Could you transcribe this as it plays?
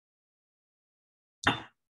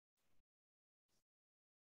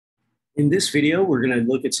In this video, we're going to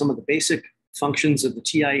look at some of the basic functions of the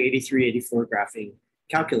TI-8384 graphing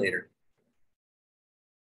calculator.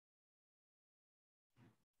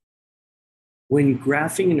 When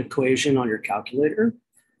graphing an equation on your calculator,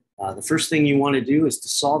 the first thing you want to do is to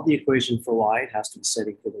solve the equation for y. It has to be set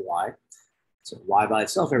equal to y. So y by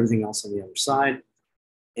itself, everything else on the other side.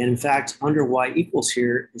 And in fact, under y equals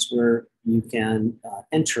here is where you can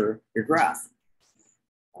enter your graph.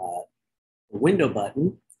 The window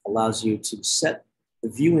button allows you to set the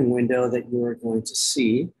viewing window that you are going to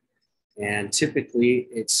see. And typically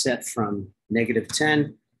it's set from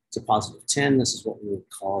 -10 to +10. This is what we would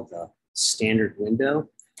call the standard window.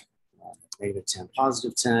 -10,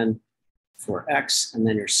 +10 for X, and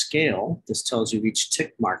then your scale. This tells you each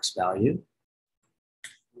tick mark's value.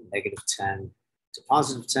 -10 to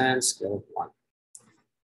 +10, scale of 1.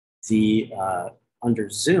 Under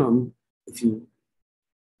zoom,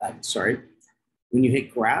 when you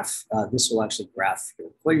hit graph, this will actually graph your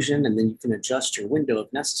equation, and then you can adjust your window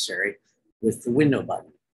if necessary with the window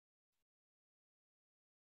button.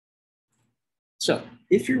 So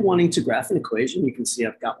if you're wanting to graph an equation, you can see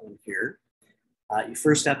I've got one here. You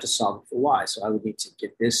first have to solve it for y. So I would need to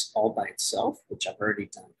get this all by itself, which I've already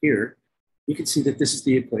done here. You can see that this is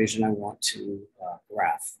the equation I want to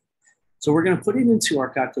graph. So we're going to put it into our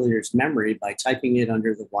calculator's memory by typing it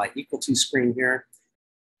under the y equal to screen here.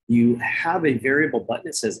 You have a variable button.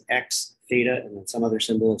 It says X, theta, and then some other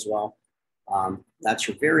symbol as well. That's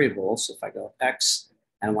your variable. So if I go X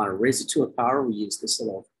and I want to raise it to a power, we use this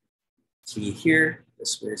little key here.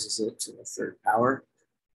 This raises it to the third power.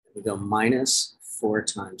 We go -4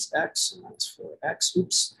 times X, and that's 4X.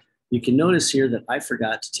 Oops. You can notice here that I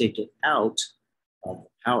forgot to take it out of the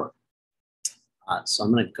power. So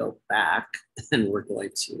I'm going to go back and we're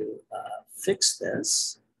going to fix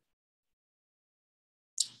this.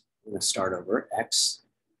 I'm going to start over X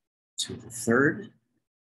to the third.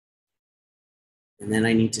 And then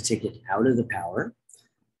I need to take it out of the power.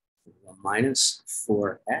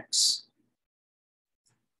 -4X.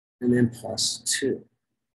 And then +2.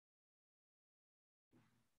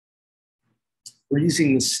 We're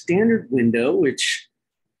using the standard window, which,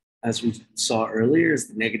 as we saw earlier, is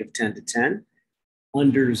the -10 to 10.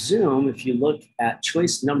 Under zoom, if you look at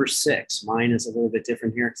choice number 6, mine is a little bit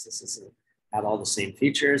different here because this doesn't have all the same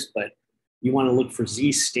features, but you want to look for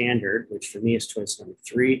Z standard, which for me is choice number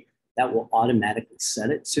 3. That will automatically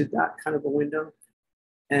set it to that kind of a window.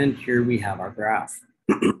 And here we have our graph.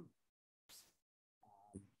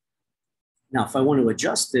 Now, if I want to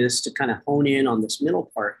adjust this to kind of hone in on this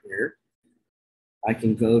middle part here, I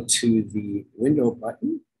can go to the window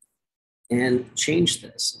button and change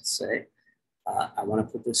this. Let's say I want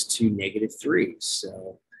to put this to -3.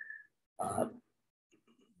 So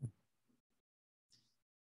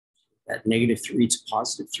at -3 to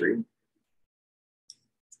 +3.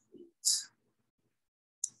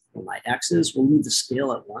 For my x's, we'll leave the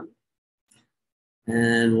scale at 1.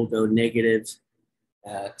 And we'll go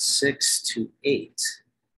 -6 to 8.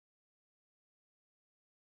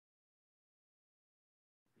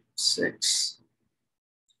 6,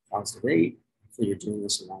 +8. Hopefully you're doing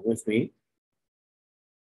this along with me.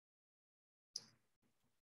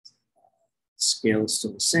 Scale is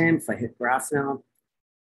still the same. If I hit graph now,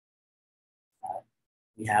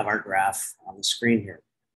 we have our graph on the screen here.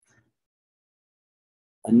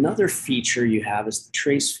 Another feature you have is the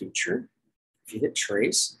trace feature. If you hit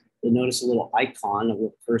trace, you'll notice a little icon, a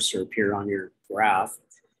little cursor appear on your graph.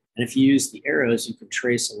 And if you use the arrows, you can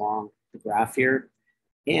trace along the graph here.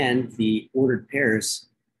 And the ordered pairs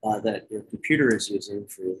that your computer is using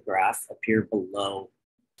for your graph appear below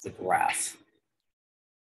the graph.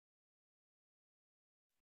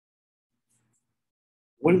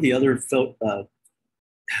 One of the other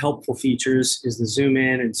helpful features is the zoom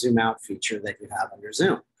in and zoom out feature that you have under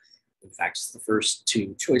Zoom. In fact, it's the first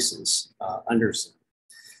 2 choices under Zoom.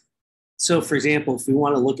 So for example, if we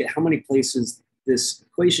want to look at how many places this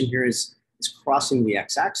equation here is crossing the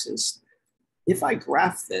x-axis, if I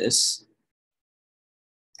graph this,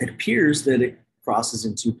 it appears that it crosses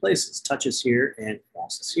in 2 places, touches here and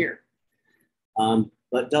crosses here.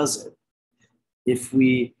 But does it? If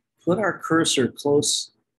we put our cursor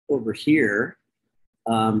close over here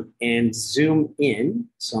and zoom in,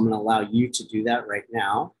 so I'm going to allow you to do that right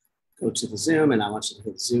now. Go to the zoom, and I want you to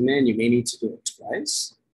hit zoom in. You may need to do it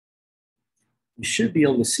twice. You should be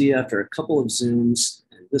able to see after a couple of zooms,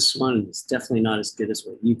 and this one is definitely not as good as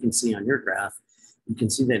what you can see on your graph. You can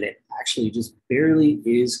see that it actually just barely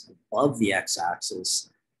is above the x-axis,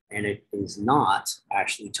 and it is not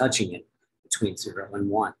actually touching it between 0 and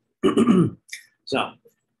 1. So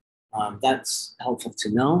that's helpful to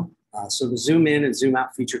know. So the zoom in and zoom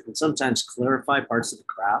out feature can sometimes clarify parts of the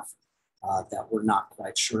graph that we're not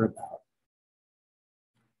quite sure about.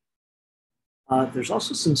 There's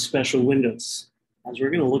also some special windows. As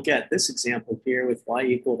we're going to look at this example here with y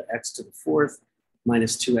equal to x to the fourth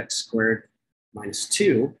minus 2x squared minus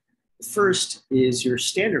 2. The first is your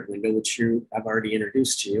standard window, which I've already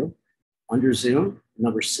introduced to you. Under zoom,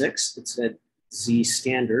 number 6, it said z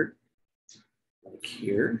standard, like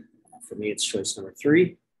here. For me, it's choice number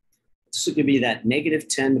 3. This is going to be that negative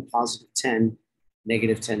 10 to positive 10,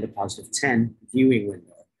 negative 10 to positive 10 viewing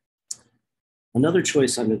window. Another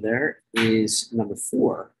choice under there is number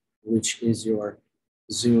 4, which is your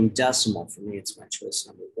zoom decimal. For me, it's my choice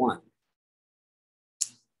number 1.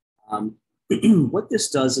 What this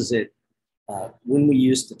does is when we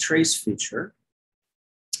use the trace feature,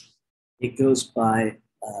 it goes by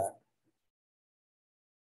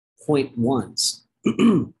point ones.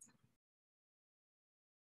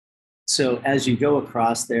 So as you go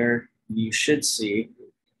across there, you should see,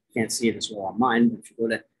 can't see it as well on mine, but if you go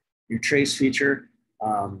to your trace feature,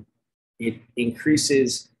 it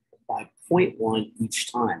increases by 0.1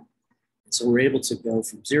 each time. So we're able to go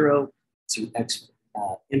from 0 to x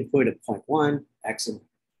input of 0.1, x of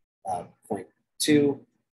 0.2,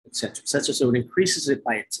 et cetera, et cetera. So it increases it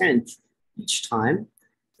by 1/10 each time.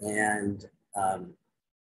 And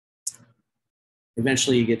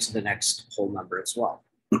eventually you get to the next whole number as well.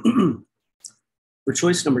 For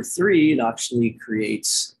choice number 3, it actually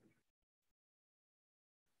creates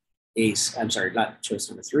not choice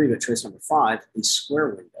number 3, but choice number 5, a square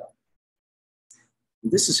window.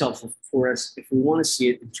 And this is helpful for us if we want to see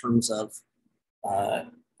it in terms of,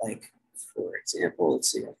 like, for example,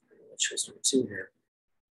 let's see, choice number 2 here.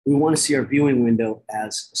 We want to see our viewing window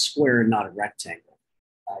as a square and not a rectangle.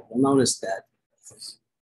 You'll notice that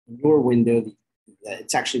in your window,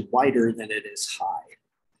 it's actually wider than it is high.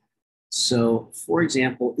 So, for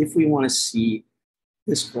example, if we want to see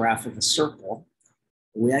this graph of a circle,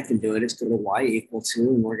 the way I can do it is go to y equal to,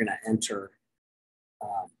 and we're going to enter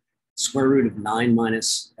square root of 9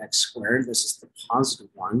 minus x squared. This is the positive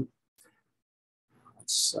one.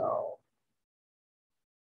 So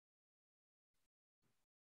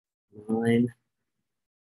 9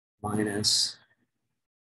 minus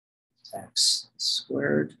x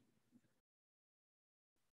squared.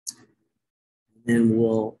 And then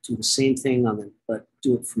we'll do the same thing but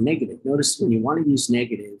do it for negative. Notice when you want to use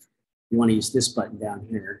negative, you want to use this button down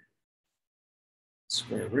here,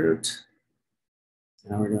 square root.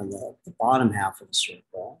 Now we're doing the bottom half of the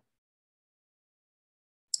circle.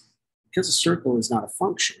 Because a circle is not a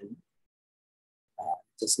function,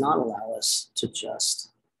 it does not allow us to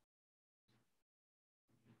just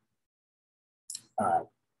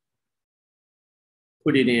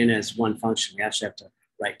put it in as one function. We actually have to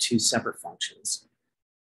write 2 separate functions.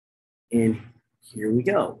 And here we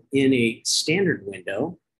go. In a standard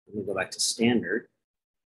window, let me go back to standard,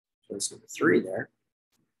 choice number 3 there,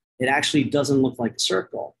 it actually doesn't look like a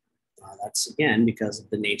circle. That's, again, because of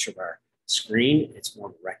the nature of our screen. It's more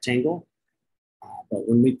of a rectangle. But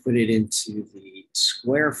when we put it into the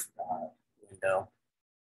square window,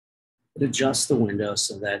 it adjusts the window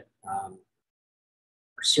so that our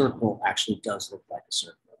circle actually does look like a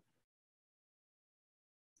circle.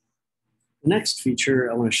 The next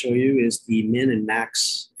feature I want to show you is the min and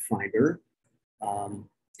max finder. And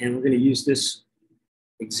we're going to use this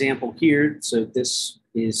example here. So this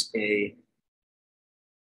is a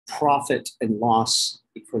profit and loss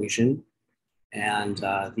equation. And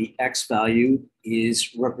the x value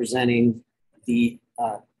is representing the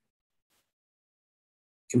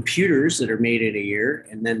computers that are made in a year.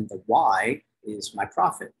 And then the y is my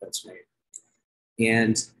profit that's made.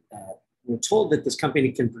 And we're told that this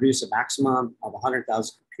company can produce a maximum of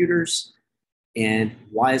 100,000 computers, and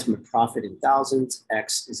y is my profit in thousands,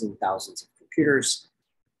 x is in thousands of computers.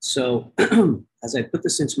 So as I put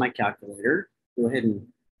this into my calculator, go ahead and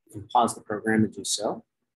pause the program and do so.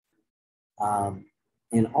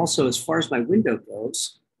 And also, as far as my window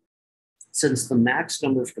goes, since the max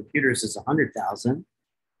number of computers is 100,000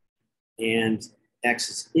 and x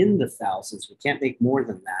is in the thousands, we can't make more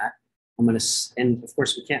than that. And of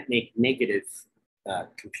course, we can't make negative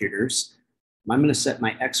computers. I'm going to set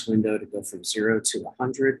my x window to go from 0 to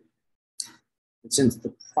 100. And since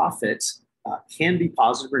the profit can be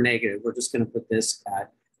positive or negative, we're just going to put this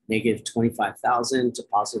at negative 25,000 to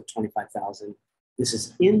positive 25,000. This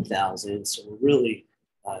is in thousands, so we're really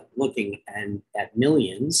looking at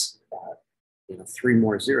millions. 3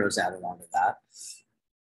 more zeros added onto that.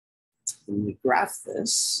 When we graph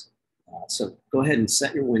this, so go ahead and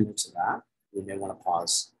set your window to that. You may want to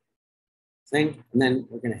pause thing, and then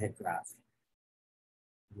we're going to hit graph.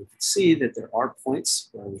 You can see that there are points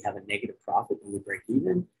where we have a negative profit when we break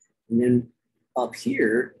even. And then up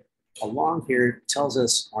here, along here, tells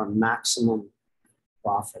us our maximum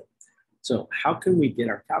profit. So how can we get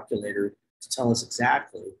our calculator to tell us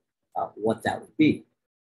exactly what that would be?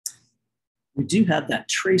 We do have that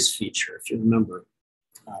trace feature, if you remember.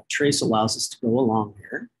 Trace allows us to go along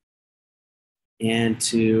here and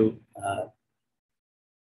to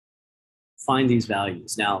find these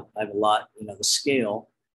values. Now, I have a lot, the scale,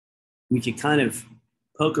 we could kind of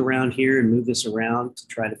poke around here and move this around to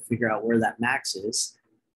try to figure out where that max is.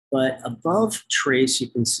 But above trace, you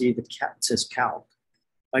can see the it says calc.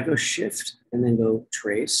 If I go shift and then go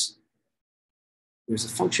trace, there's a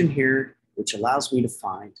function here which allows me to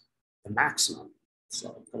find the maximum.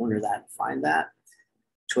 So go under that and find that.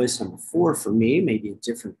 Choice number 4 for me, maybe a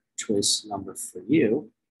different choice number for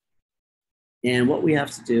you. And what we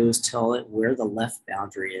have to do is tell it where the left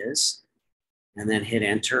boundary is and then hit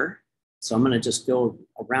enter. So I'm going to just go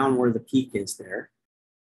around where the peak is there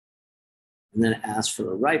and then ask for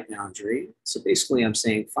the right boundary. So basically I'm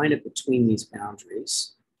saying find it between these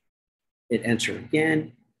boundaries. Hit enter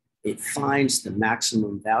again. It finds the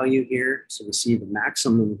maximum value here. So we see the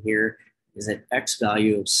maximum here is at X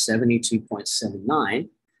value of 72.79.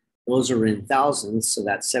 Those are in thousands. So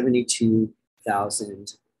that's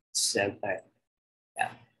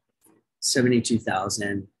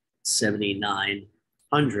 72,079.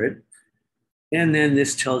 And then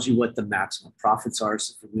this tells you what the maximum profits are.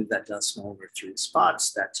 So if we move that decimal over 3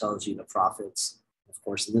 spots, that tells you the profits. Of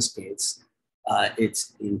course, in this case,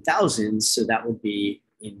 it's in thousands, so that would be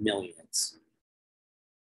in millions.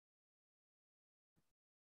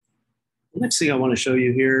 The next thing I want to show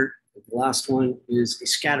you here, the last one, is a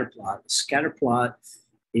scatter plot. A scatter plot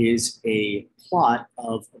is a plot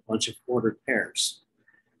of a bunch of ordered pairs.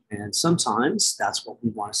 And sometimes that's what we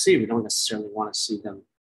want to see. We don't necessarily want to see them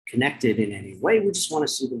connected in any way. We just want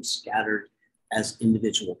to see them scattered as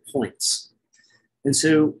individual points. And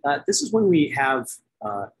so this is when we have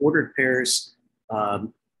ordered pairs,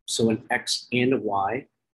 so an X and a Y.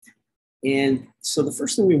 And so the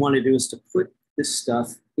first thing we want to do is to put this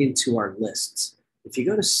stuff into our lists. If you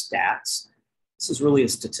go to stats, this is really a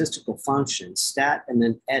statistical function. Stat and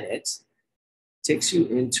then edit takes you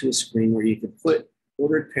into a screen where you can put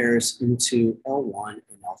ordered pairs into L1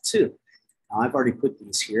 and L2. Now I've already put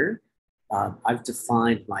these here. I've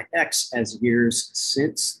defined my X as years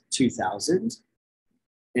since 2000.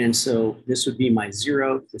 And so this would be my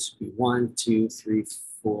 0. This would be 1, 2, 3,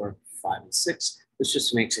 4, 5, and 6. This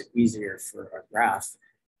just makes it easier for our graph.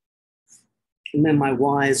 And then my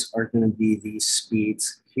Y's are going to be these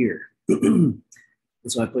speeds here. And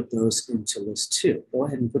so I put those into list 2. Go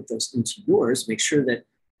ahead and put those into yours. Make sure that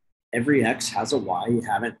every X has a Y. You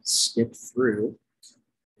haven't skipped through.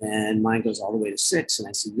 And mine goes all the way to 6. And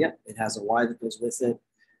I see, yep, it has a Y that goes with it.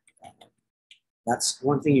 That's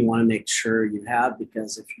one thing you want to make sure you have,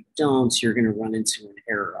 because if you don't, you're going to run into an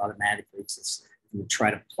error automatically. Because you try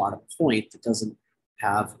to plot a point that doesn't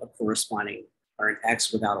have a corresponding, or an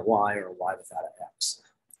X without a Y or a Y without an X.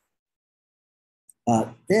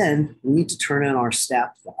 Then we need to turn in our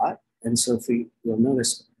stat plot. And so if you'll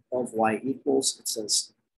notice above Y equals, it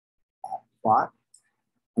says plot.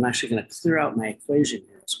 I'm actually going to clear out my equation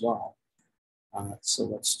here as well. So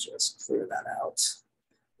let's just clear that out.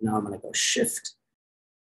 Now I'm going to go shift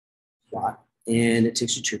plot, and it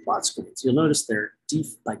takes you to your plot screens. You'll notice they're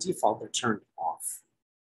by default, they're turned off.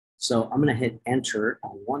 So I'm going to hit enter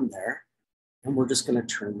on one there, and we're just going to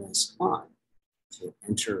turn this on. So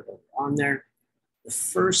enter on there. The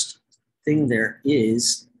first thing there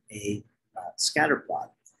is a scatter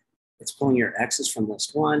plot. It's pulling your X's from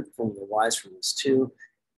list 1, pulling your Y's from list 2,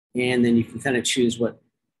 and then you can kind of choose what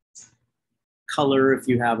color, if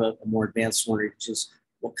you have a more advanced one, or just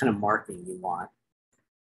what kind of marking you want.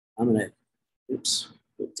 I'm going to,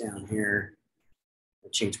 put down here.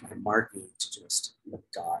 I'll change my marking to just a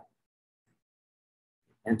dot.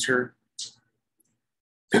 Enter.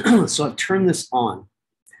 So I've turned this on.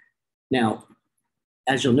 Now,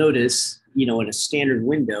 as you'll notice, in a standard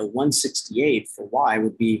window, 168 for Y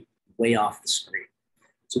would be way off the screen.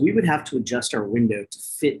 So we would have to adjust our window to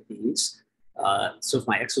fit these. So if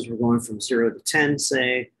my X's were going from 0 to 10,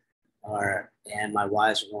 say, and my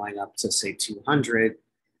Y's are going up to, say, 200,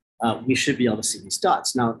 we should be able to see these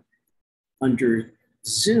dots. Now, under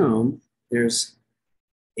Zoom, there's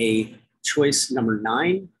a choice number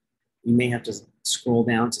 9. You may have to scroll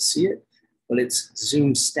down to see it, but it's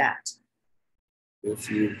Zoom Stat.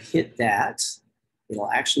 If you hit that,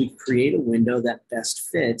 it'll actually create a window that best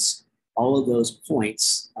fits all of those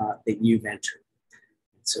points that you've entered.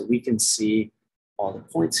 So we can see all the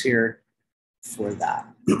points here. for that.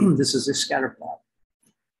 This is a scatter plot.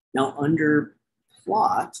 Now under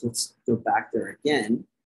plot, let's go back there again.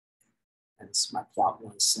 And this is my plot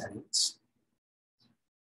one settings.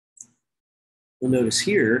 You'll notice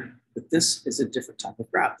here that this is a different type of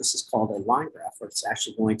graph. This is called a line graph, where it's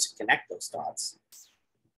actually going to connect those dots.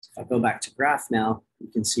 If I go back to graph now, you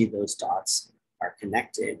can see those dots are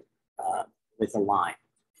connected with a line.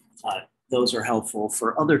 Those are helpful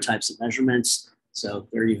for other types of measurements. So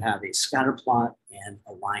there you have a scatter plot and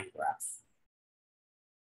a line graph.